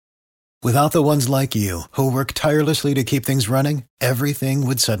Without the ones like you, who work tirelessly to keep things running, everything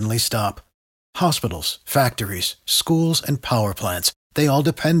would suddenly stop. Hospitals, factories, schools, and power plants, they all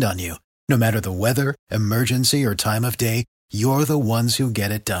depend on you. No matter the weather, emergency, or time of day, you're the ones who get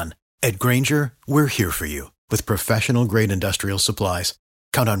it done. At Grainger, we're here for you with professional-grade industrial supplies.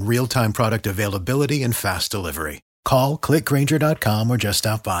 Count on real-time product availability and fast delivery. Call, clickgrainger.com, or just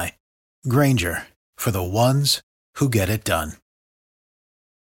stop by. Grainger, for the ones who get it done.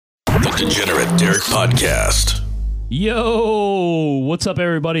 The Degenerate Derek Podcast. Yo, what's up,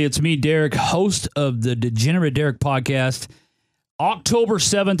 everybody? It's me, Derek, host of the Degenerate Derek Podcast. October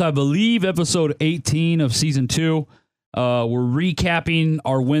 7th, I believe, episode 18 of season 2. We're recapping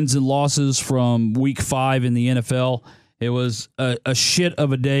our wins and losses from week 5 in the NFL. It was a shit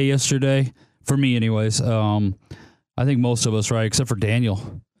of a day yesterday, for me anyways. I think most of us, right, except for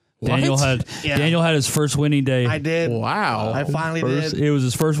Daniel. Daniel had his first winning day. I did. Wow. I finally did. It was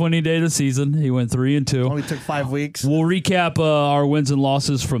his first winning day of the season. He went 3-2. Only took 5 weeks. We'll recap our wins and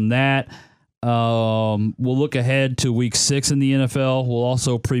losses from that. We'll look ahead to week 6 in the NFL. We'll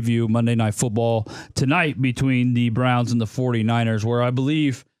also preview Monday Night Football tonight between the Browns and the 49ers, where I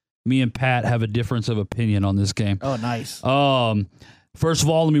believe me and Pat have a difference of opinion on this game. Oh, nice. First of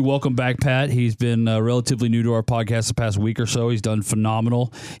all, let me welcome back Pat. He's been relatively new to our podcast the past week or so. He's done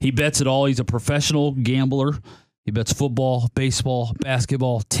phenomenal. He bets it all. He's a professional gambler. He bets football, baseball,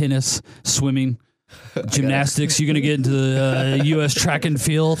 basketball, tennis, swimming, gymnastics. You're going to get into the U.S. track and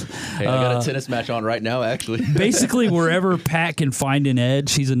field. Hey, I got a tennis match on right now, actually. Basically, wherever Pat can find an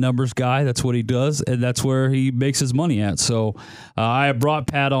edge, he's a numbers guy. That's what he does, and that's where he makes his money at. So I brought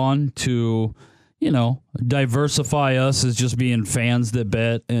Pat on to, diversify us as just being fans that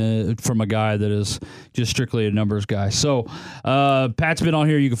bet from a guy that is just strictly a numbers guy. So Pat's been on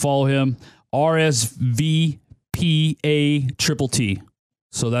here. You can follow him, RSVPATTT.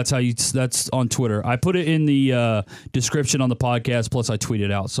 So that's on Twitter. I put it in the description on the podcast, plus I tweet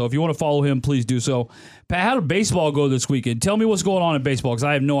it out. So if you want to follow him, please do so. Pat, how did baseball go this weekend? Tell me what's going on in baseball, because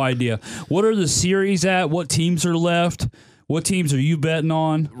I have no idea. What are the series at? What teams are left? What teams are you betting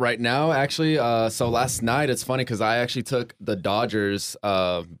on? Right now, actually, so last night, it's funny because I actually took the Dodgers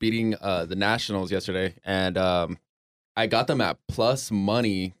beating the Nationals yesterday, and I got them at plus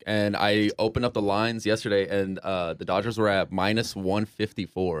money, and I opened up the lines yesterday, and the Dodgers were at minus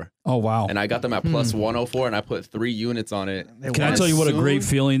 154. Oh, wow. And I got them at plus 104, and I put 3 units on it. Can I tell you what a great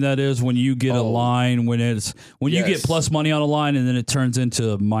feeling that is when you get a line, when you get plus money on a line and then it turns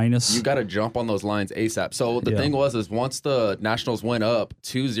into minus? You got to jump on those lines ASAP. So the thing was once the Nationals went up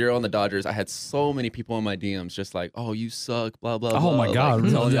 2-0 on the Dodgers, I had so many people in my DMs just like, oh, you suck, blah, blah, blah. Oh, my God.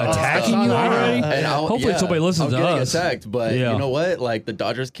 Like, attacking you already? And hopefully somebody listens to us. Attacked, but you know what? Like, the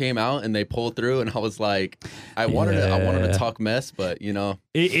Dodgers came out and they pulled through, and I was like, I wanted to talk mess, but you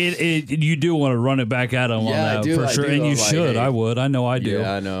do want to run it back at them on that for sure, and you should. I would. I know I do.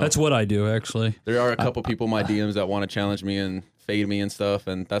 Yeah, I know. That's what I do, actually. There are a couple people in my DMs that want to challenge me and fade me and stuff,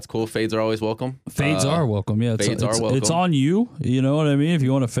 and that's cool. Fades are always welcome. Fades are welcome. Yeah, fades are welcome. It's on you. You know what I mean? If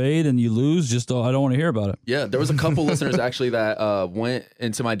you want to fade and you lose, just I don't want to hear about it. Yeah, there was a couple listeners actually that went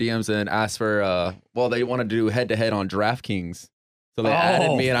into my DMs and asked for. They wanted to do head-to-head on DraftKings. So they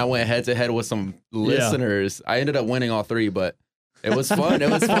added me, and I went head-to-head with some listeners. I ended up winning all 3, but it was fun. It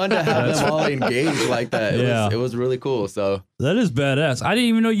was fun to have them all engaged like that. It was really cool. So that is badass. I didn't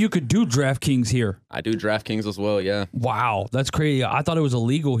even know you could do DraftKings here. I do DraftKings as well, yeah. Wow, that's crazy. I thought it was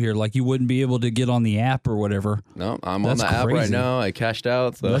illegal here. Like you wouldn't be able to get on the app or whatever. No, I'm on the app right now. I cashed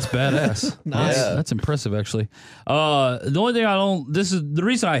out. So. That's badass. Nice. Yeah. That's impressive, actually. The only thing this is the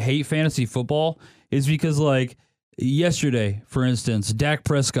reason I hate fantasy football is because yesterday, for instance, Dak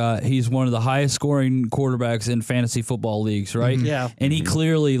Prescott, he's one of the highest scoring quarterbacks in fantasy football leagues, right? Mm-hmm. Yeah. And he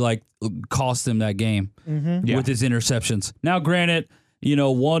clearly cost them that game with his interceptions. Now, granted,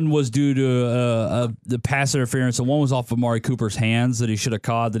 one was due to the pass interference, and one was off of Amari Cooper's hands that he should have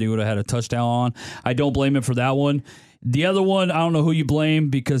caught, that he would have had a touchdown on. I don't blame him for that one. The other one, I don't know who you blame,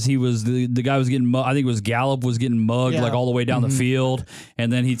 because he was the guy was getting mugged. I think it was Gallup was getting mugged all the way down the field,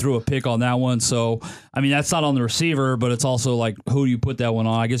 and then he threw a pick on that one. So, I mean, that's not on the receiver, but it's also who do you put that one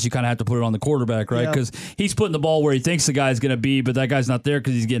on? I guess you kind of have to put it on the quarterback, right? Because he's putting the ball where he thinks the guy's going to be, but that guy's not there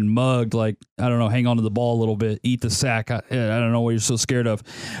because he's getting mugged. I don't know, hang on to the ball a little bit, eat the sack. I don't know what you're so scared of.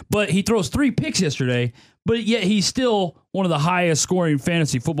 But he throws 3 picks yesterday, but yet he's still one of the highest scoring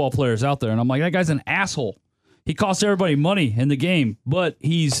fantasy football players out there. And I'm like, that guy's an asshole. He cost everybody money in the game, but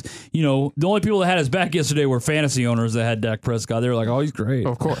he's, the only people that had his back yesterday were fantasy owners that had Dak Prescott. They were like, oh, he's great.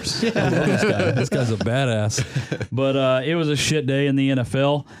 Of course. This guy's a badass. But it was a shit day in the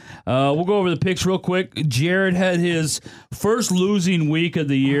NFL. We'll go over the picks real quick. Jared had his first losing week of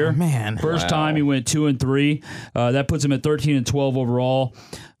the year. Oh, man. First time he went 2-3. That puts him at 13-12 overall.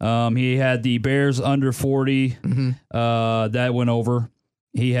 He had the Bears under 40. That went over.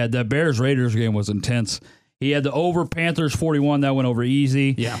 He had that Bears-Raiders game was intense. He had the over Panthers 41. That went over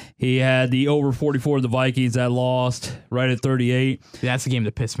easy. Yeah. He had the over 44 of the Vikings. That lost right at 38. That's the game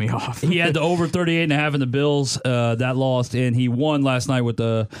that pissed me off. He had the over 38.5 in the Bills. That lost. And he won last night with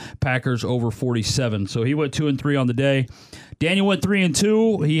the Packers over 47. So he went 2-3 on the day. Daniel went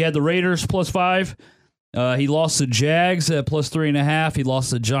 3-2. He had the Raiders +5. He lost the Jags at +3.5. He lost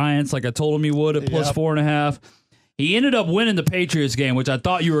the Giants like I told him he would at +4.5. He ended up winning the Patriots game, which I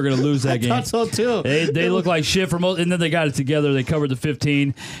thought you were going to lose that game. I thought so, too. They looked like shit for most, and then they got it together. They covered the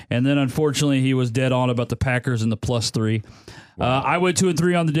 15, and then unfortunately he was dead on about the Packers and the +3. Wow. I went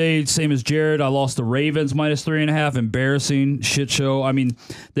 2-3 on the day, same as Jared. I lost the Ravens -3.5. Embarrassing shit show. I mean,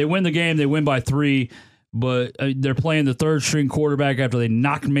 they win the game. They win by 3. But they're playing the third-string quarterback after they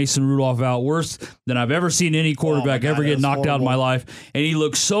knocked Mason Rudolph out. Worse than I've ever seen any quarterback ever get knocked out in my life. And he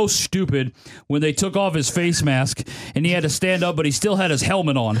looked so stupid when they took off his face mask, and he had to stand up, but he still had his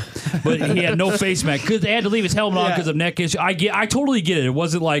helmet on. But he had no face mask because they had to leave his helmet on because of neck issue. I totally get it. It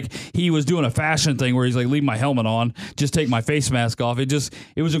wasn't like he was doing a fashion thing where he's like, leave my helmet on, just take my face mask off. It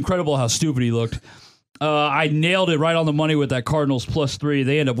was incredible how stupid he looked. I nailed it right on the money with that Cardinals +3.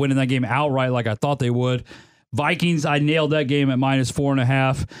 They end up winning that game outright like I thought they would. Vikings, I nailed that game at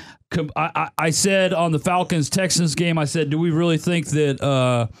 -4.5. I said on the Falcons-Texans game, I said, do we really think that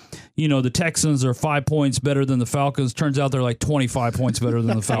the Texans are 5 points better than the Falcons? Turns out they're like 25 points better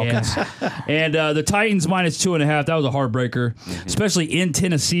than the Falcons. And the Titans -2.5, that was a heartbreaker, especially in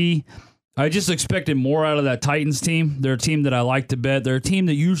Tennessee. I just expected more out of that Titans team. They're a team that I like to bet. They're a team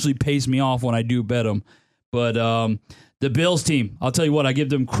that usually pays me off when I do bet them. But the Bills team, I'll tell you what, I give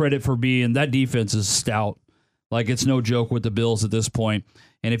them credit for being, that defense is stout. Like, it's no joke with the Bills at this point.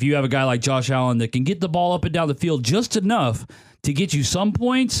 And if you have a guy like Josh Allen that can get the ball up and down the field just enough to get you some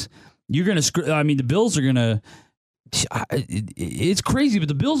points, you're going to, the Bills are going to, it's crazy, but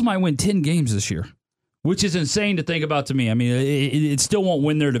the Bills might win 10 games this year. Which is insane to think about to me. I mean, it still won't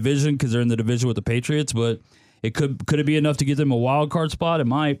win their division because they're in the division with the Patriots, but it could it be enough to get them a wild card spot? It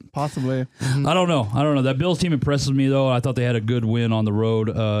might. Possibly. I don't know. That Bills team impresses me, though. I thought they had a good win on the road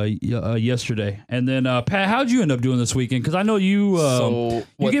yesterday. And then, Pat, how'd you end up doing this weekend? Because I know you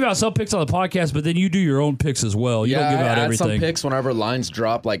give out some picks on the podcast, but then you do your own picks as well. You don't give out everything. I add some picks whenever lines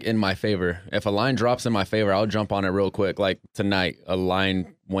drop, like, in my favor. If a line drops in my favor, I'll jump on it real quick. Like tonight, a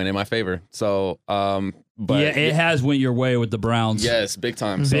line went in my favor. So, but it has went your way with the Browns. Yes, big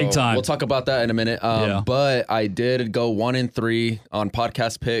time. Big time. We'll talk about that in a minute. But I did go 1-3 on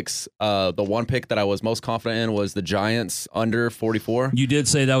podcast picks. The one pick that I was most confident in was the Giants under 44. You did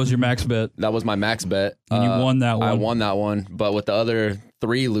say that was your max bet. That was my max bet. And you won that one. I won that one. But with the other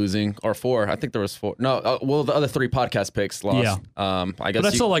 3 losing, or 4, I think there was 4. No, the other 3 podcast picks lost. Yeah. I guess.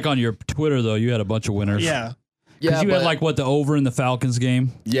 But I saw like on your Twitter, though, you had a bunch of winners. Yeah. Because you had the over in the Falcons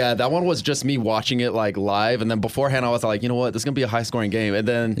game. Yeah, that one was just me watching it like live, and then beforehand I was like, you know what, this is gonna be a high scoring game, and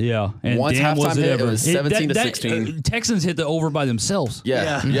then and once halftime hit, it was 17-16. Texans hit the over by themselves.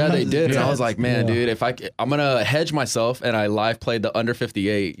 Yeah, they did. And I was like, man, dude, if I'm gonna hedge myself, and I live played the under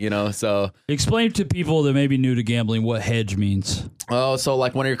 58. So explain to people that may be new to gambling what hedge means. Oh, so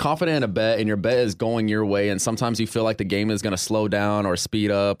like when you're confident in a bet and your bet is going your way, and sometimes you feel like the game is gonna slow down or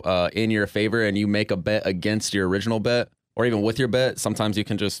speed up in your favor, and you make a bet against your original bet, or even with your bet, sometimes you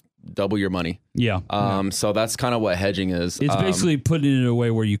can just double your money. Yeah. So that's kind of what hedging is. It's basically putting it in a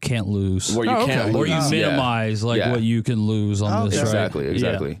way where you can't lose. Where you can't lose. Or you minimize what you can lose on this. Exactly, right?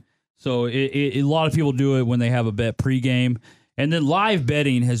 exactly. Yeah. So a lot of people do it when they have a bet pregame. And then live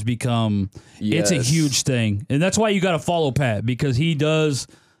betting has become, it's a huge thing. And that's why you got to follow Pat, because he does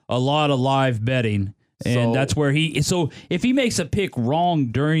a lot of live betting. And that's where so if he makes a pick wrong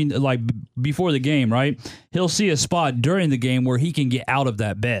during, like before the game, right, he'll see a spot during the game where he can get out of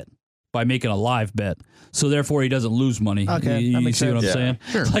that bet by making a live bet. So therefore he doesn't lose money. Okay, you see what I'm saying?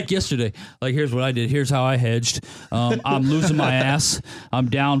 Sure. Like yesterday, like here's what I did. Here's how I hedged. I'm losing my ass. I'm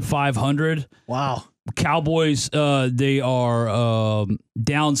down 500. Wow. Cowboys, they are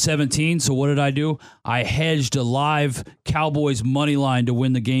down 17. So what did I do? I hedged a live Cowboys money line to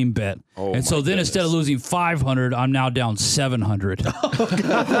win the game bet. And so then instead of losing 500, I'm now down 700.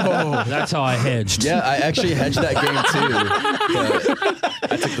 That's how I hedged. Yeah, I actually hedged that game too.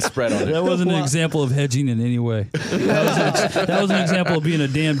 But I took the spread on it. That wasn't an example of hedging in any way. That was an example of being a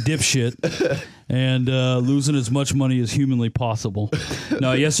damn dipshit and losing as much money as humanly possible.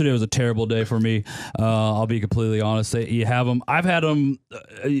 No, yesterday was a terrible day for me. I'll be completely honest. You have them. I've had them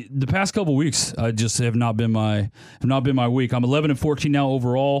the past couple weeks. I just have not been my week. I'm 11-14 now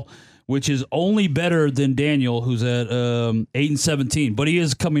overall, which is only better than Daniel, who's at 8-17. But he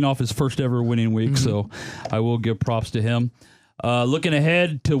is coming off his first ever winning week, so I will give props to him. Looking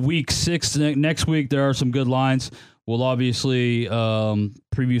ahead to week 6 next week, there are some good lines. We'll obviously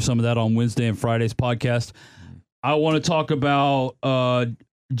preview some of that on Wednesday and Friday's podcast. I want to talk about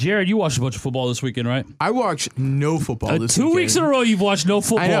Jared. You watched a bunch of football this weekend, right? I watched no football this 2 weekend. weeks in a row, you've watched no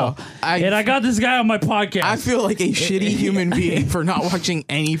football. I know. And I got this guy on my podcast. I feel like a shitty human being for not watching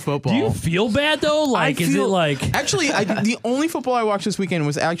any football. Do you feel bad though? Like, is it like? Actually, the only football I watched this weekend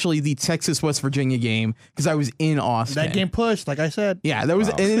was actually the Texas-West Virginia game because I was in Austin. That game pushed, like I said. Yeah, that was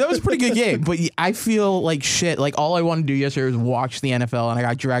a pretty good game. But I feel like shit. Like all I wanted to do yesterday was watch the NFL, and I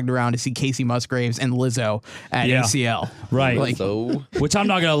got dragged around to see Casey Musgraves and Lizzo at ACL. Right. Like, which I'm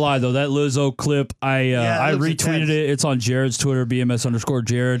not gonna lie though, that Lizzo clip, I retweeted it. It's on Jared's Twitter,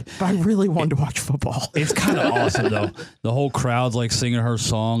 BMS_Jared. But I really wanted to watch football. It's kind of awesome though. The whole crowd's like singing her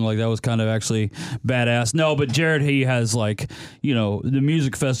song. Like that was kind of actually badass. No, but Jared, he has like, the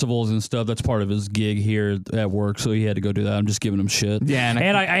music festivals and stuff. That's part of his gig here at work, so he had to go do that. I'm just giving him shit. Yeah,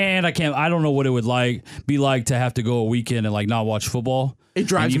 and I can't. I don't know what it would be like to have to go a weekend and like not watch football. It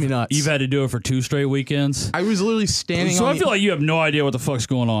drives me nuts. You've had to do it for 2 straight weekends. I was literally standing So I feel like you have no idea what the fuck's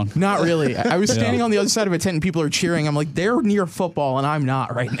going on. Not really. I was standing on the other side of a tent and people are cheering. I'm like, they're near football and I'm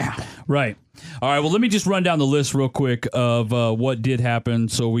not right now. Right. All right. Well, let me just run down the list real quick of what did happen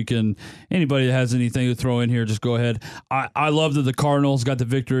so we can, anybody that has anything to throw in here, just go ahead. I love that the Cardinals got the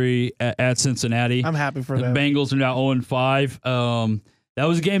victory at Cincinnati. I'm happy for the them. The Bengals are now 0-5. That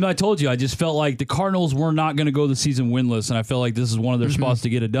was a game I told you. I just felt like the Cardinals were not going to go the season winless, and I felt like this is one of their spots to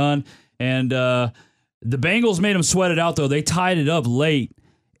get it done. And the Bengals made them sweat it out, though. They tied it up late,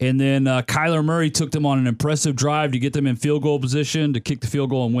 and then Kyler Murray took them on an impressive drive to get them in field goal position to kick the field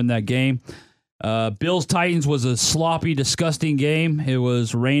goal and win that game. Bills-Titans was a sloppy, disgusting game. It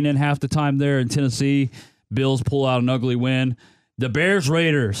was raining half the time there in Tennessee. Bills pull out an ugly win. The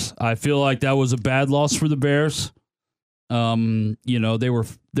Bears-Raiders, I feel like that was a bad loss for the Bears. They were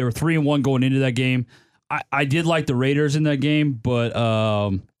 3-1 going into that game. I did like the Raiders in that game, but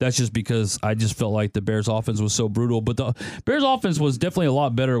that's just because I just felt like the Bears offense was so brutal. But the Bears offense was definitely a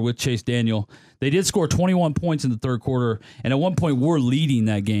lot better with Chase Daniel. They did score 21 points in the third quarter, and at one point were leading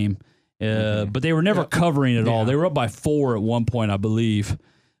that game. But they were never covering at all. They were up by 4 at one point, I believe.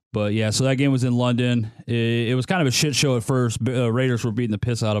 But yeah, so that game was in London. It was kind of a shit show at first. Raiders were beating the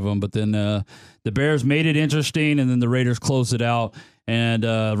piss out of them, but then the Bears made it interesting, and then the Raiders closed it out. And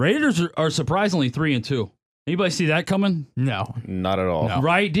Raiders are surprisingly 3-2. Anybody see that coming? No, not at all. No.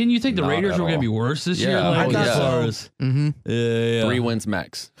 Right? Didn't you think the Not Raiders at were going to all. be worse this year? Yeah, Like, I thought as so. far as- Yeah. 3 wins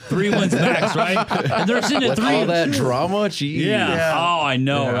max. 3 wins max, right? And they're sitting at With 3. all that drama, geez. Yeah. Oh, I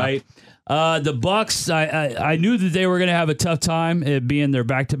know, right? The Bucks, I knew that they were going to have a tough time it being their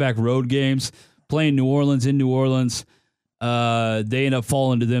back-to-back road games, playing New Orleans in New Orleans. They end up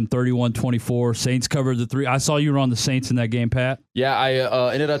falling to them 31-24. Saints covered the 3. I saw you were on the Saints in that game, Pat. Yeah,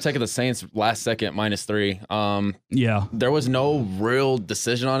 I ended up taking the Saints last second -3. Yeah. There was no real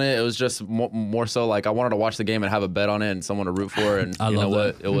decision on it. It was just more so like I wanted to watch the game and have a bet on it and someone to root for. And I you know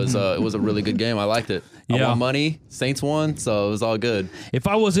love what? It was a really good game. I liked it. I Yeah. won money. Saints won, so it was all good. If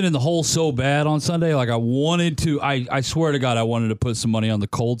I wasn't in the hole so bad on Sunday, like I wanted to, I swear to God, I wanted to put some money on the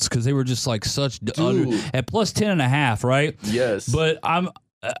Colts because they were just like such at plus 10.5, right? Yes. But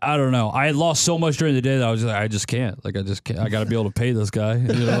I don't know. I had lost so much during the day that I was just like, I just can't. I got to be able to pay this guy.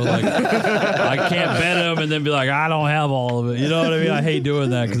 Like I can't bet him and then be like, I don't have all of it. You know what I mean? I hate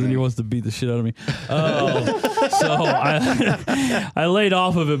doing that because then he wants to beat the shit out of me. So I laid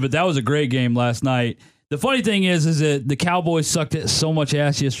off of it, but that was a great game last night. The funny thing is that the Cowboys sucked so much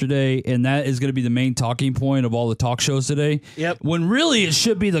ass yesterday, and that is going to be the main talking point of all the talk shows today. Yep. When really it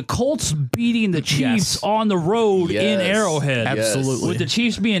should be the Colts beating the Chiefs on the road in Arrowhead. Absolutely. With the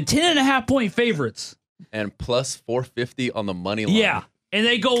Chiefs being 10.5-point favorites. And plus 450 on the money line. Yeah. And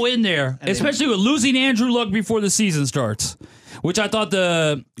they go in there, especially with losing Andrew Luck before the season starts. Which I thought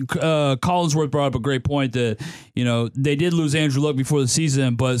the Collinsworth brought up a great point that, they did lose Andrew Luck before the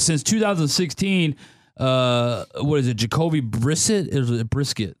season, but since 2016, what is it? Jacoby Brissett? Is it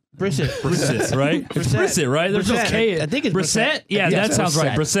Brisket? Brissett, right? It's Brissett, right? There's no K. I think it's Brissett. Yeah, Yes, that sounds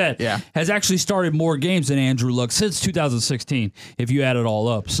right. Brissett. Brissett has actually started more games than Andrew Luck since 2016, if you add it all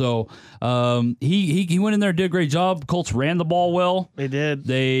up. So he went in there, did a great job. Colts ran the ball well. They did.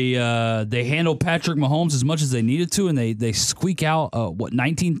 They handled Patrick Mahomes as much as they needed to, and they squeak out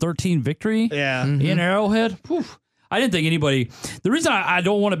 19-13 victory. Yeah. In Arrowhead. Whew. I didn't think anybody. The reason I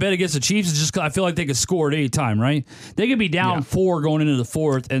don't want to bet against the Chiefs is just because I feel like they could score at any time, right? They could be down 4 going into the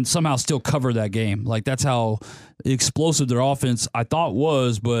 4th and somehow still cover that game. Like, that's how explosive their offense I thought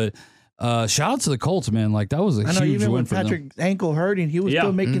was. But shout out to the Colts, man. Like, that was a huge even win when for them. Patrick's ankle hurting, he was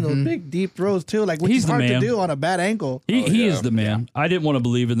still making those big deep throws too. Like, which He's is the hard to man. do on a bad ankle. He is the man. I didn't want to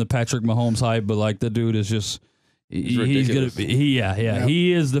believe in the Patrick Mahomes hype, but like the dude is just. He's gonna be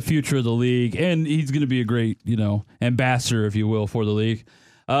he is the future of the league, and he's gonna be a great ambassador, if you will, for the league.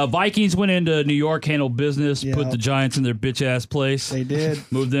 Vikings went into New York, handled business, put the Giants in their bitch ass place. They did.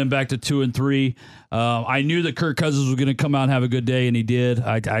 Moved them back to 2-3. I knew that Kirk Cousins was going to come out and have a good day, and he did.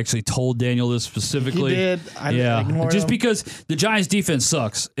 I actually told Daniel this specifically. He did. Just because the Giants' defense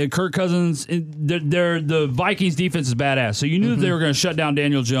sucks, and Kirk Cousins, the Vikings' defense is badass. So you knew that they were going to shut down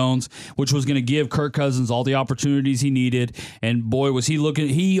Daniel Jones, which was going to give Kirk Cousins all the opportunities he needed. And boy, was he looking!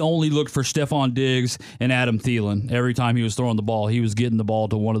 He only looked for Stephon Diggs and Adam Thielen every time he was throwing the ball. He was getting the ball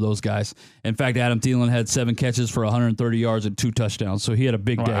to one of those guys. In fact, Adam Thielen had 7 catches for 130 yards and 2 touchdowns. So he had a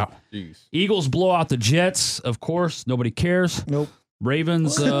big day. Jeez. Eagles blow out the Jets, of course. Nobody cares. Nope.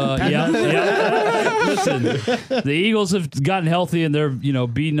 Ravens, yeah. Listen, the Eagles have gotten healthy and they're,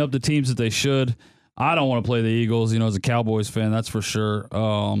 beating up the teams that they should. I don't want to play the Eagles, as a Cowboys fan, that's for sure.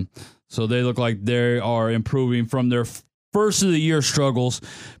 So they look like they are improving from their first of the year struggles.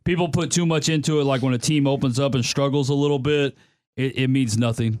 People put too much into it, like when a team opens up and struggles a little bit, it means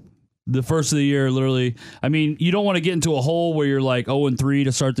nothing. The first of the year, literally, you don't want to get into a hole where you're like 0-3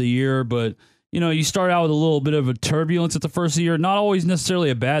 to start the year, but you start out with a little bit of a turbulence at the first of the year. Not always necessarily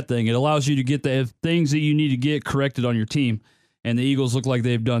a bad thing. It allows you to get the things that you need to get corrected on your team. And the Eagles look like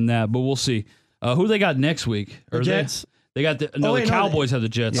they've done that, but we'll see. Who they got next week? The Jets. They got the Cowboys have the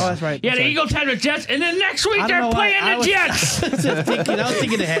Jets. Oh, that's right. Yeah, the Eagles have the Jets, and then next week they're playing the Jets. I was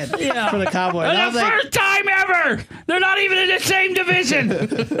thinking ahead for the Cowboys. For the first time ever, they're not even in the same division. 2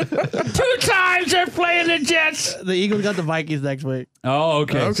 times they're playing the Jets. The Eagles got the Vikings next week. Oh,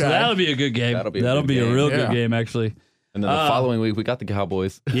 okay. So that'll be a good game. That'll be a real good game, actually. And then the following week, we got the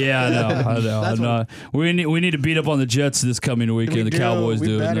Cowboys. Yeah, I know. We need to beat up on the Jets this coming weekend. The Cowboys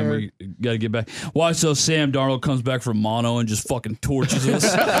do, and then we got to get back. Watch till Sam Darnold comes back from mono and just fucking torches us.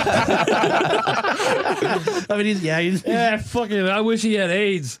 Fucking. I wish he had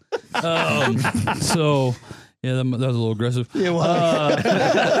AIDS. So. Yeah, that was a little aggressive.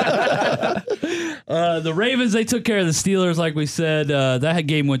 The Ravens, they took care of the Steelers, like we said. That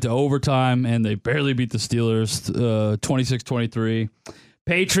game went to overtime, and they barely beat the Steelers 26-23.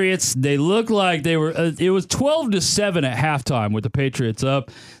 Patriots, they looked like they were it was 12-7 at halftime with the Patriots up.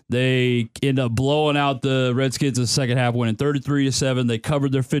 They end up blowing out the Redskins in the second half, winning 33-7. They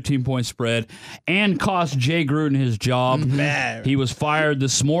covered their 15-point spread and cost Jay Gruden his job. Man. He was fired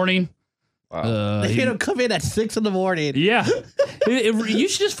this morning. Wow. They made him come in at 6 in the morning. Yeah. You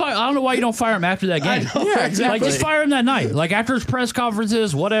should just fire. I don't know why you don't fire him after that game. Yeah, exactly. Like, just fire him that night. Like, after his press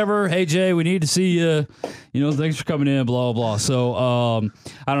conferences, whatever. Hey, Jay, we need to see you. Thanks for coming in, blah, blah, blah. So,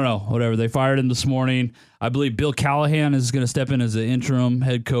 I don't know. Whatever. They fired him this morning. I believe Bill Callahan is going to step in as the interim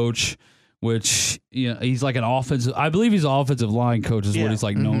head coach, which, he's like an offensive. I believe he's an offensive line coach is what he's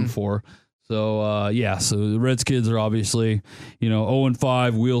known for. So, so the Redskins are obviously,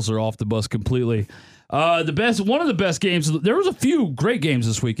 0-5. Wheels are off the bus completely. One of the best games, there was a few great games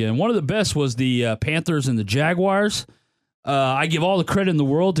this weekend. One of the best was the Panthers and the Jaguars. I give all the credit in the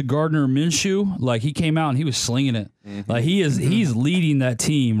world to Gardner Minshew. Like, he came out and he was slinging it. Mm-hmm. Like, he's leading that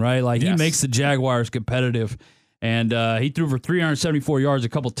team, right? Like, he makes the Jaguars competitive. And he threw for 374 yards, a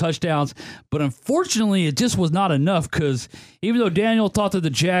couple touchdowns. But unfortunately, it just was not enough because even though Daniel thought that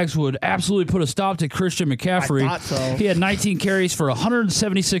the Jags would absolutely put a stop to Christian McCaffrey, he had 19 carries for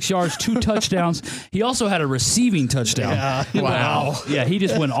 176 yards, 2 touchdowns. He also had a receiving touchdown. Yeah. Wow. Yeah, he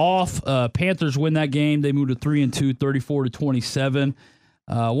just went off. Panthers win that game. They moved to 3-2, 34-27.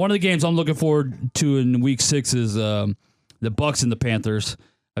 One of the games I'm looking forward to in week 6 is the Bucs and the Panthers.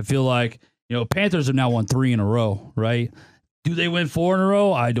 I feel like Panthers have now won 3 in a row, right? Do they win 4 in a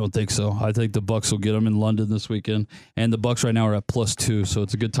row? I don't think so. I think the Bucs will get them in London this weekend, and the Bucs right now are at +2, so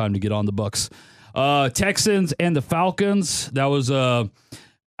it's a good time to get on the Bucs. Texans and the Falcons. That was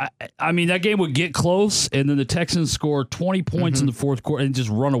I mean, that game would get close, and then the Texans score 20 points in the fourth quarter and just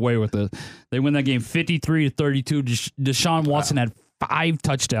run away with it. They win that game 53-32. Deshaun Watson had 5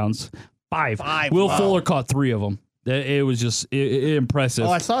 touchdowns. Five. Will Fuller caught 3 of them. It was just impressive.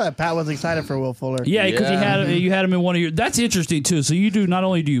 Oh, I saw that. Pat was excited for Will Fuller. Yeah, because you had him in one of your. That's interesting too. So you do not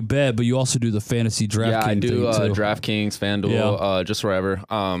only do you bet, but you also do the fantasy draft. Yeah, I do thing too. DraftKings, FanDuel, just wherever.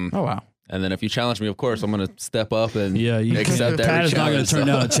 Oh wow. And then if you challenge me, of course, I'm going to step up and accept every Pat is not going challenge, to turn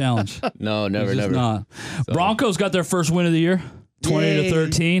down a challenge. No, never. Not. So. Broncos got their first win of the year,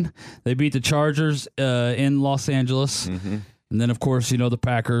 20-13. They beat the Chargers in Los Angeles, and then of course the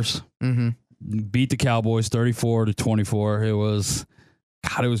Packers beat the Cowboys 34-24. It was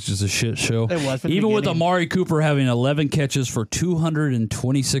just a shit show. It was even with Amari Cooper having 11 catches for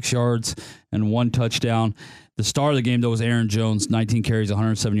 226 yards and 1 touchdown. The star of the game, though, was Aaron Jones, 19 carries,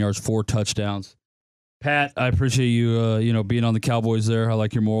 107 yards, 4 touchdowns. Pat, I appreciate you, being on the Cowboys there. I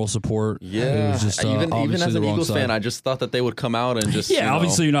like your moral support. Yeah, it was just, even as an Eagles side. fan, I just thought that they would come out and just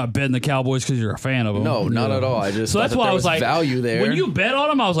obviously you're not betting the Cowboys because you're a fan of them. No, not at all. I just that's why I was like value there. When you bet on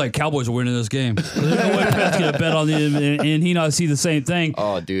them, I was like, Cowboys are winning this game. There's no way Pat's gonna bet on them and he not see the same thing.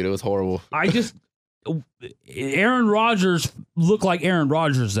 Oh, dude, it was horrible. Aaron Rodgers looked like Aaron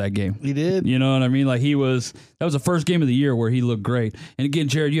Rodgers that game. He did. You know what I mean? Like that was the first game of the year where he looked great. And again,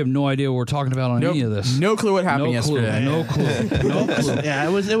 Jared, you have no idea what we're talking about on any of this. No clue what happened yesterday. No clue. Yeah,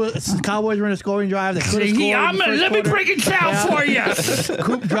 it was Cowboys were in a scoring drive. They could have scored. Let me break it down for you.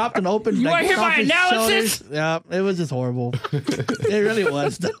 Coop dropped an open. You want to hear my analysis? Shoulders. Yeah, it was just horrible. It really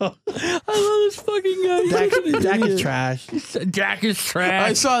was, though. I love this fucking guy. Dak is trash. Dak is trash.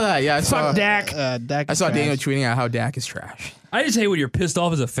 I saw that. Yeah, Fuck Dak. Dak I saw trash. Daniel tweeting out how Dak is trash. I just hate when you're pissed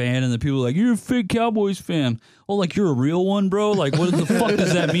off as a fan and the people are like, you're a fake Cowboys fan. Oh, like you're a real one, bro? Like, what the fuck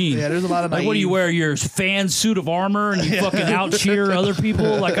does that mean? Yeah, there's a lot of like, what do you wear? Your fan suit of armor and you fucking out cheer other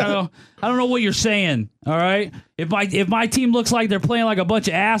people? Like, I don't know what you're saying. All right, if my team looks like they're playing like a bunch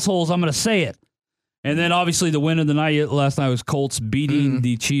of assholes, I'm gonna say it. And then obviously the win of the night last night was Colts beating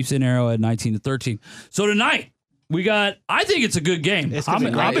the Chiefs in Arrowhead 19-13. So tonight we got. I think it's a good game.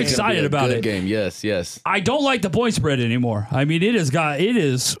 I'm excited about it. Game, yes. I don't like the point spread anymore. I mean, this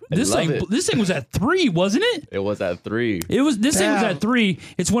thing was at 3, wasn't it? It was at 3. This thing was at 3.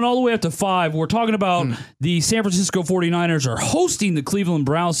 It's went all the way up to 5. We're talking about the San Francisco 49ers are hosting the Cleveland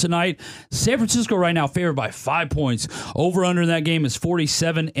Browns tonight. San Francisco right now favored by 5 points. Over under in that game is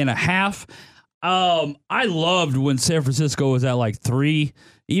 47.5. I loved when San Francisco was at like 3,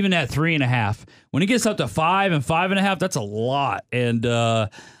 even at 3.5. When it gets up to 5 and 5.5, that's a lot. And I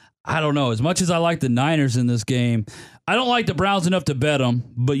don't know. As much as I like the Niners in this game, I don't like the Browns enough to bet them.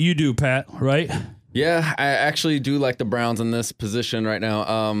 But you do, Pat, right? Yeah, I actually do like the Browns in this position right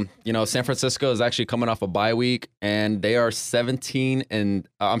now. San Francisco is actually coming off a bye week, and they are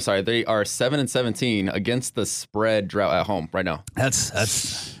 7-17 against the spread drought at home right now.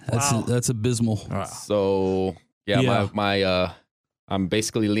 That's abysmal. Wow. So I'm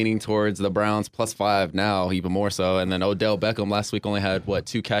basically leaning towards the Browns +5 now, even more so. And then Odell Beckham last week only had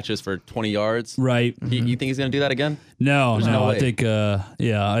 2 catches for 20 yards. Right. You think he's going to do that again? No. way. I think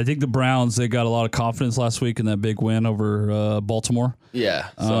the Browns, they got a lot of confidence last week in that big win over Baltimore. Yeah.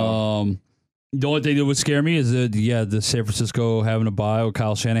 So. The only thing that would scare me is the San Francisco having a bye with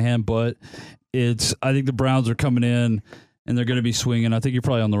Kyle Shanahan, but I think the Browns are coming in and they're going to be swinging. I think you're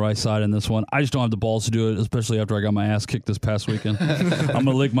probably on the right side in this one. I just don't have the balls to do it, especially after I got my ass kicked this past weekend. I'm going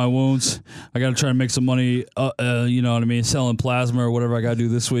to lick my wounds. I got to try to make some money, you know what I mean, selling plasma or whatever I got to do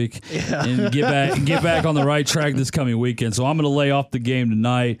this week, and get back on the right track this coming weekend. So I'm going to lay off the game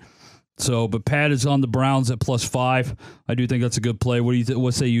tonight. So, but Pat is on the Browns at +5. I do think that's a good play. What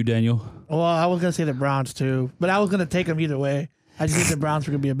say you, Daniel? Well, I was going to say the Browns too, but I was going to take them either way. I just think the Browns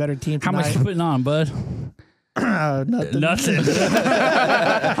were going to be a better team tonight. How much you putting on, bud? Nothing.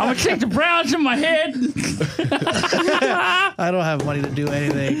 I'm gonna take the Browns in my head. I don't have money to do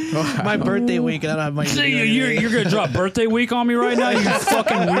anything. My birthday week, and I don't have money to do anything. You're gonna drop birthday week on me right now, you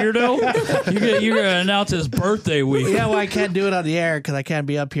fucking weirdo. You're gonna announce his birthday week. Yeah, well, I can't do it on the air because I can't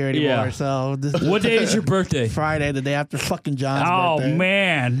be up here anymore. Yeah. So what day is your birthday? Friday, the day after fucking John's birthday. Oh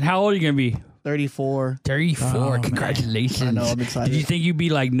man, how old are you gonna be? 34. 34. Oh, congratulations. I know, I'm excited. Did you think you'd be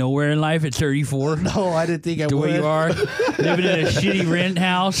like nowhere in life at 34? No, I didn't think I The would. way you are, living in a shitty rent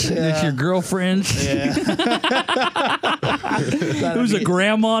house that's your girlfriend's. Yeah. Who's a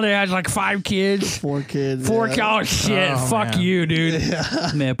grandma that has like 5 kids? 4 kids. 4 yeah. cows. Shit. Fuck you, dude.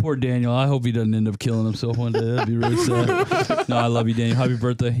 Man, poor Daniel. I hope he doesn't end up killing himself one day. That'd be really sad. No, I love you, Daniel. Happy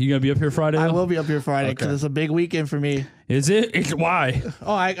birthday. You gonna be up here Friday? I though? will be up here Friday because it's a big weekend for me. Is it? Why?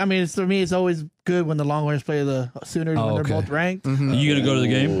 Oh, I mean, for me, it's always good when the Longhorns play the Sooners when they're both ranked. Are you gonna go to the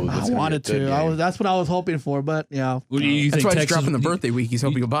game? I wanted to. That's what I was hoping for, but What do you That's think why he's Texas? dropping the birthday week. He's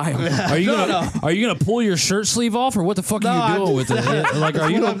hoping to buy him. Are you are you gonna pull your shirt sleeve off, or what the fuck are you doing with it? Like,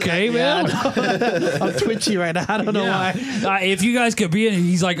 are you okay, man? I'm twitchy right now. I don't know why. If you guys could be in,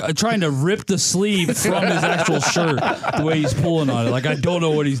 he's like trying to rip the sleeve from his actual shirt the way he's pulling on it. Like, I don't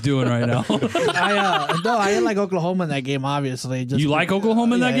know what he's doing right now. I didn't like Oklahoma in that game. Obviously, You like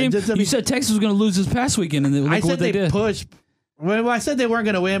Oklahoma in that game? just to You be- said Texas was going to lose this past weekend, and look I said what they did. pushed. Well, I said they weren't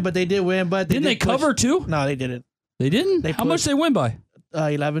going to win, but they did win. But Didn't they did push. cover too? No, they didn't. They didn't. They How much pushed. they win by?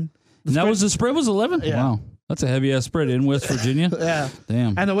 11. And that was the spread was 11. Yeah. Wow, that's a heavy ass spread in West Virginia. Yeah.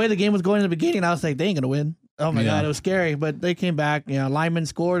 Damn. And the way the game was going in the beginning, I was like, they ain't going to win. Oh, my Yeah. God. It was scary. But they came back. Lyman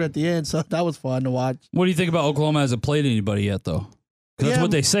scored at the end, so that was fun to watch. What do you think about Oklahoma? Hasn't played anybody yet, though. 'Cause that's Yeah.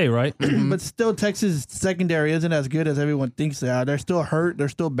 what they say, right? But still, Texas secondary isn't as good as everyone thinks they are. They're still hurt. They're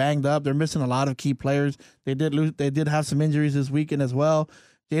still banged up. They're missing a lot of key players. They did lose. They did have some injuries this weekend as well.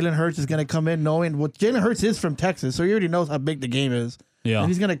 Jalen Hurts is going to come in knowing what Jalen Hurts is from Texas, so he already knows how big the game is. Yeah. And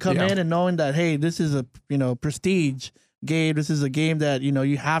he's going to come in and knowing that, hey, this is a prestige game. This is a game that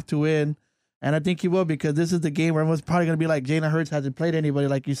you have to win. And I think he will, because this is the game where everyone's probably going to be like, Jalen Hurts hasn't played anybody,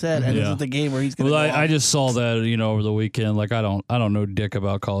 like you said, and this is the game where he's going to. Well, go I off. just saw that over the weekend. Like, I don't know dick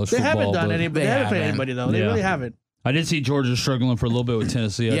about college They football. haven't done but anybody. They haven't played anybody though. They Yeah. really haven't. I did see Georgia struggling for a little bit with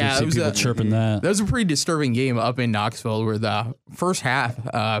Tennessee. I Yeah, did it was see people chirping that. That was a pretty disturbing game up in Knoxville, where the first half,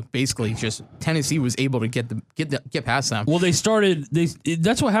 basically, just Tennessee was able to get past them. Well,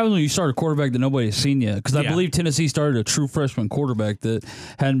 that's what happens when you start a quarterback that nobody's seen yet. Because I believe Tennessee started a true freshman quarterback that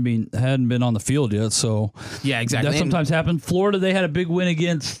hadn't been on the field yet. So Yeah, exactly. that sometimes happens. Florida, they had a big win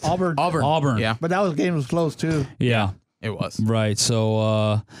against Auburn. Yeah, But that game was close too. Yeah. it was. Right. So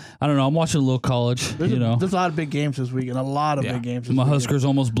I don't know. I'm watching a little college. There's a lot of big games this weekend. A lot of big games. This My weekend. Huskers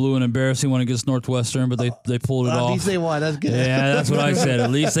almost blew an embarrassing one against Northwestern, but they pulled it At off. least they won. That's good. Yeah, that's what I said.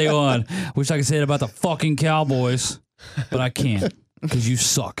 At least they won. Wish I could say it about the fucking Cowboys, but I can't because you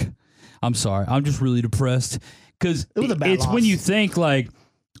suck. I'm sorry. I'm just really depressed because It was a bad it's loss. when you think like,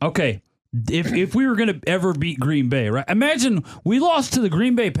 okay, if we were going to ever beat Green Bay, right? Imagine we lost to the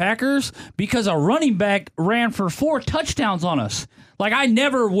Green Bay Packers because a running back ran for 4 touchdowns on us. Like, I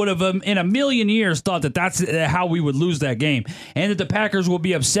never would have in a million years thought that that's how we would lose that game, and that the Packers will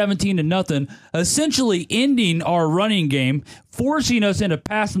be up 17-0, essentially ending our running game, forcing us into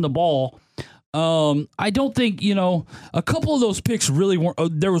passing the ball. I don't think, a couple of those picks really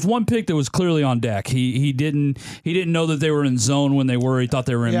weren't. There was one pick that was clearly on deck. He didn't know that they were in zone when they were. He thought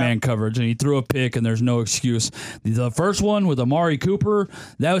they were in man coverage, and he threw a pick, and there's no excuse. The first one with Amari Cooper,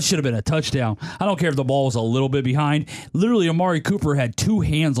 that should have been a touchdown. I don't care if the ball was a little bit behind. Literally, Amari Cooper had 2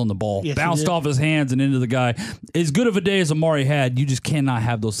 hands on the ball, Yes, he bounced did. off his hands and into the guy. As good of a day as Amari had, you just cannot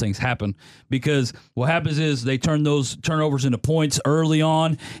have those things happen, because what happens is they turn those turnovers into points early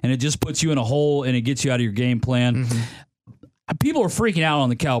on, and it just puts you in a hole, and it gets you out of your game plan. People are freaking out on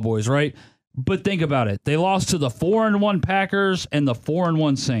the Cowboys, right? But think about it. They lost to the 4-1 Packers and the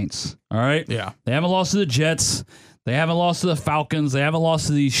 4-1 Saints. All right? Yeah. They haven't lost to the Jets. They haven't lost to the Falcons. They haven't lost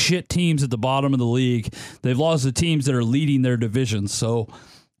to these shit teams at the bottom of the league. They've lost to teams that are leading their divisions. So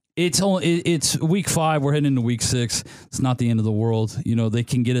it's week 5. We're heading into week 6. It's not the end of the world. They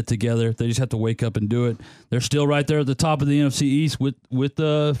can get it together. They just have to wake up and do it. They're still right there at the top of the NFC East with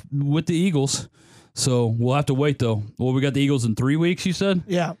the Eagles. So we'll have to wait though. Well, we got the Eagles in 3 weeks. You said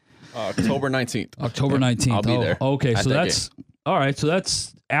Yeah. October 19th. October 19th. I'll be there Okay, at so that that's all right. So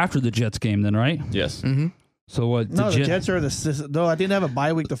that's after the Jets game, then, right? Yes. So what? No, the Jets are though. I think they have a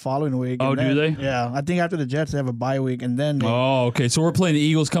bye week the following week. Oh, and do then- they? Yeah, I think after the Jets they have a bye week, and then Oh, okay. So we're playing the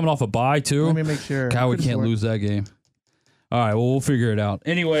Eagles coming off a bye too. let me make sure. God, we Could've can't sworn. lose that game. All right. Well, we'll figure it out.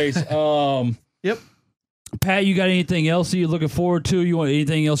 Anyways, Yep. Pat, you got anything else that you're looking forward to? You want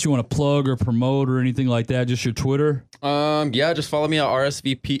anything else you want to plug or promote or anything like that? Just your Twitter? Yeah, just follow me at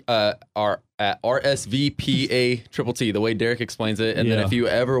RSVP at RSVPA triple T, the way Derek explains it. And then Yeah. if you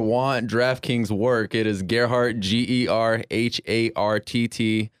ever want DraftKings work, it is Gerhart GERHARTT.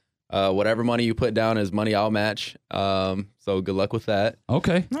 Whatever money you put down is money I'll match. So good luck with that.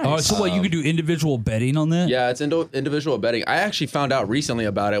 Okay. All right, so what, you could do individual betting on that? Yeah, it's individual betting. I actually found out recently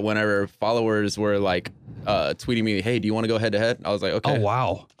about it whenever followers were like tweeting me, "Hey, do you want to go head to head?" I was like, "Okay, Oh,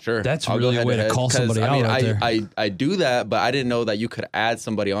 wow. sure." That's I'll go really a way to head-to-head. call 'Cause, somebody out right there. I do that, but I didn't know that you could add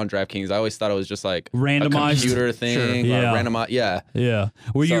somebody on DraftKings. I always thought it was just like Randomized? a computer thing. Sure. Or Yeah. randomized. Yeah. Yeah,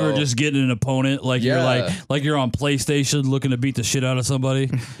 where you were So- just getting an opponent, like you're Yeah. like you're on PlayStation looking to beat the shit out of somebody.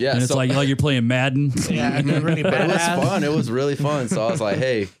 Yeah, and it's so- like you're playing Madden. Yeah, and they're really But it was badass. fun. It was really fun. So I was like,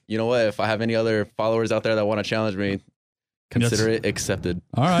 hey, you know what? If I have any other followers out there that want to challenge me, Consider it accepted.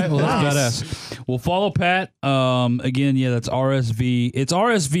 All right, well that's badass. Well, follow Pat. Again, yeah, that's RSV. It's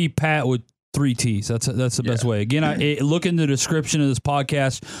RSV Pat with 3 T's. That's the best way. Again, look in the description of this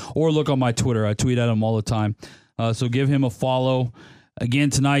podcast or look on my Twitter. I tweet at him all the time. So give him a follow. Again,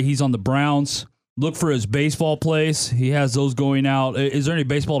 tonight he's on the Browns. Look for his baseball plays. He has those going out. Is there any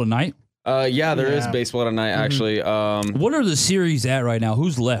baseball tonight? Yeah, there is baseball tonight, actually. What are the series at right now?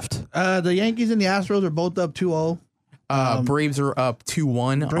 Who's left? The Yankees and the Astros are both up 2-0. Braves are up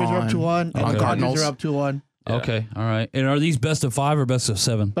 2-1. Braves are up 2-1. And the Cardinals are up 2-1. Yeah. Okay, all right. And are these best of 5 or best of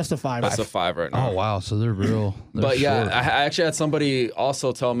 7? Best of 5. Best of 5 right now. Oh, wow. So they're real. But yeah, short. I actually had somebody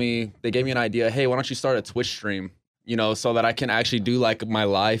also tell me, they gave me an idea. Hey, why don't you start a Twitch stream? You know, so that I can actually do like my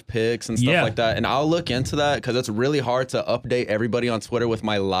live picks and stuff like that. And I'll look into that because it's really hard to update everybody on Twitter with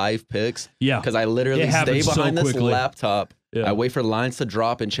my live picks. Yeah. Because I literally stay behind this laptop. Yeah. I wait for lines to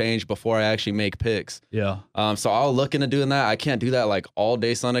drop and change before I actually make picks. Yeah. So I'll look into doing that. I can't do that like all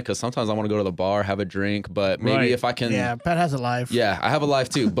day Sunday because sometimes I want to go to the bar, have a drink. But maybe if I can. Yeah, Pat has a life. Yeah, I have a life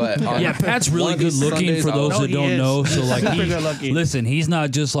too. But yeah, Pat's really good looking for those that don't know. So like, listen, he's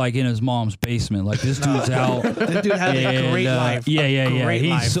not just like in his mom's basement. Like this dude's out. This dude has a great life. Yeah.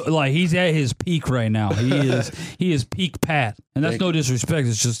 He's he's at his peak right now. He is peak Pat. And that's no disrespect.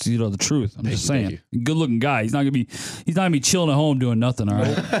 It's just, you know, the truth. I'm just saying. Good looking guy. He's not gonna be chilling at home doing nothing, all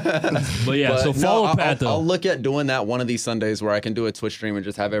right? But yeah, so follow Pat though. I'll look at doing that one of these Sundays where I can do a Twitch stream and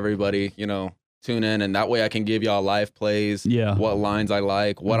just have everybody, you know, tune in, and that way I can give y'all live plays, what lines I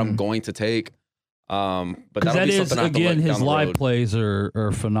like, what I'm going to take. But that'll be something I have to look his down the live road. plays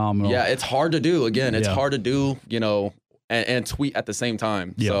are phenomenal. Yeah, it's hard to do. Again, it's hard to do, you know, and tweet at the same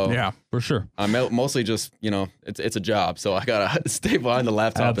time. Yeah, so yeah, for sure. I'm mostly just, you know, it's a job, so I gotta stay behind the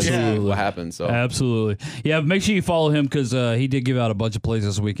laptop and see what happens. So absolutely, yeah. Make sure you follow him because he did give out a bunch of plays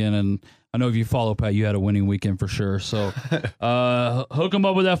this weekend, and I know if you follow Pat, you had a winning weekend for sure. So hook him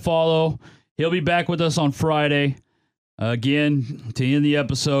up with that follow. He'll be back with us on Friday. Again, to end the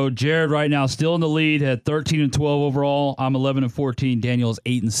episode, Jared right now still in the lead at 13-12 overall. I'm 11-14. Daniel's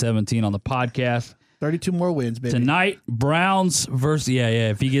 8-17 on the podcast. 32 more wins, baby. Tonight, Browns versus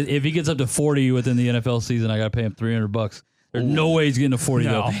If he gets up to 40 within the NFL season, I got to pay him $300. There's no way he's getting to 40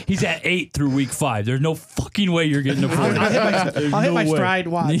 though. He's at 8 through week 5. There's no fucking way you're getting to 40. I'll hit my stride.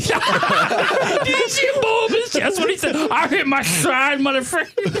 Watch. Did you see him blow up his chest when he said, "I'll hit my stride,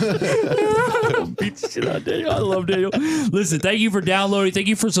 motherfucker"? Beat the shit out of Daniel. I love Daniel. Listen, thank you for downloading. Thank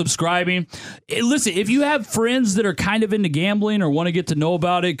you for subscribing. Listen, if you have friends that are kind of into gambling or want to get to know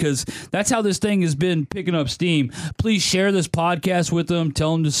about it, because that's how this thing has been picking up steam, please share this podcast with them.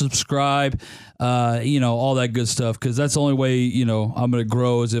 Tell them to subscribe. You know, all that good stuff, because that's the only way, you know, I'm going to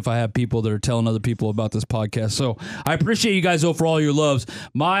grow is if I have people that are telling other people about this podcast. So I appreciate you guys, though, for all your loves.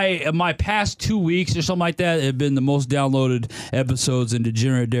 My past 2 weeks or something like that have been the most downloaded episodes in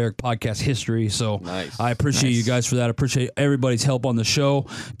Degenerate Derek podcast history. So I appreciate you guys for that. I appreciate everybody's help on the show.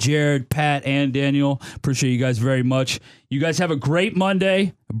 Jared, Pat, and Daniel, appreciate you guys very much. You guys have a great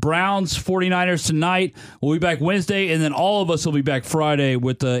Monday. Browns, 49ers tonight. We'll be back Wednesday, and then all of us will be back Friday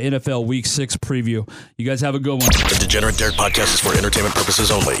with the NFL Week 6 preview. You guys have a good one. The Degenerate Derek podcast is for entertainment purposes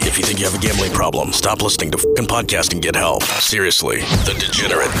only. If you think you have a gambling problem, stop listening to fucking podcast and get help. Seriously. The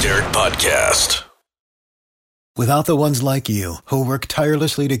Degenerate Derek podcast. Without the ones like you, who work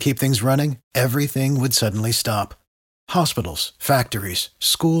tirelessly to keep things running, everything would suddenly stop. Hospitals, factories,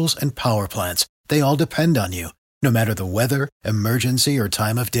 schools, and power plants, they all depend on you. No matter the weather, emergency, or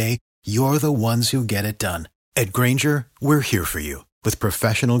time of day, you're the ones who get it done. At Grainger, we're here for you with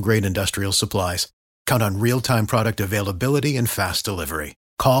professional-grade industrial supplies. Count on real-time product availability and fast delivery.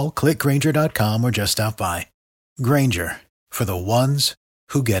 Call, click Grainger.com, or just stop by. Grainger, for the ones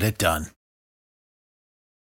who get it done.